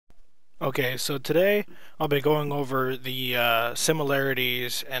Okay, so today I'll be going over the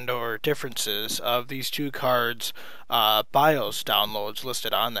similarities and or differences of these two cards' BIOS downloads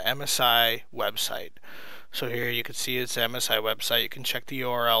listed on the MSI website. So here you can see it's the MSI website. You can check the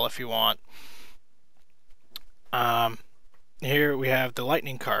URL if you want. Here we have the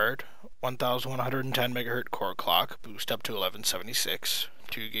Lightning card, 1110 megahertz core clock, boost up to 1176,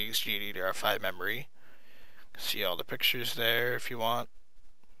 2 gigs GDDR5 memory. See all the pictures there if you want.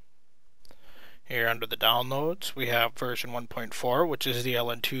 Here under the downloads, we have version 1.4, which is the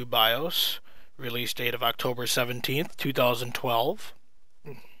LN2 BIOS, release date of October 17th, 2012.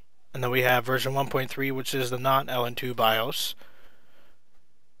 And then we have version 1.3, which is the non-LN2 BIOS,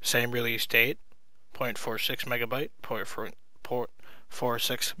 same release date, 0.46 megabyte,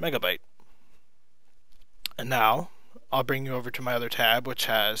 0.46 megabyte. And now, I'll bring you over to my other tab, which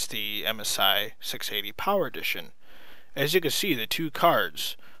has the MSI 680 Power Edition. As you can see, the two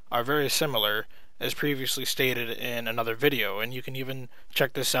cards are very similar as previously stated in another video, and you can even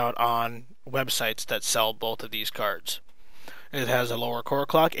check this out on websites that sell both of these cards. It has a lower core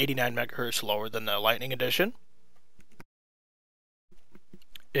clock, 89 megahertz lower than the Lightning Edition.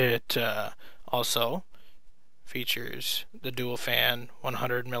 It also features the dual fan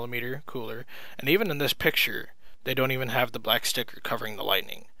 100 millimeter cooler, and even in this picture they don't even have the black sticker covering the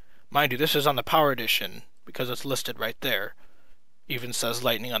Lightning. Mind you, this is on the Power Edition because it's listed right there. Even says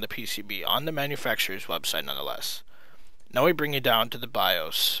Lightning on the PCB on the manufacturer's website nonetheless. Now we bring you down to the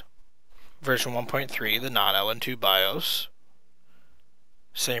BIOS. Version 1.3, the non-LN2 BIOS.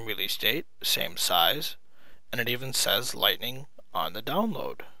 Same release date, same size, and it even says Lightning on the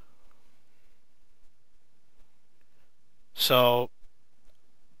download. So,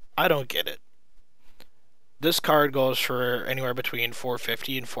 I don't get it. This card goes for anywhere between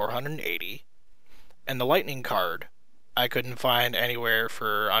 $450 and $480, and the Lightning card I couldn't find anywhere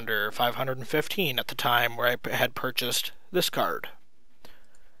for under $515 at the time where I had purchased this card.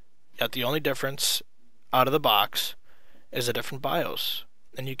 Yet the only difference out of the box is a different BIOS,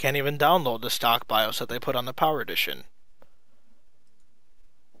 and you can't even download the stock BIOS that they put on the Power Edition.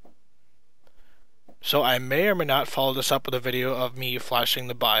 So I may or may not follow this up with a video of me flashing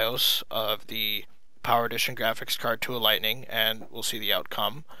the BIOS of the Power Edition graphics card to a Lightning, and we'll see the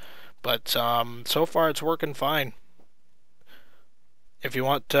outcome. But so far it's working fine. If you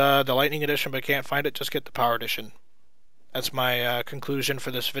want the Lightning Edition but can't find it, just get the Power Edition. That's my conclusion for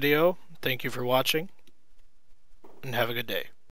this video. Thank you for watching, and have a good day.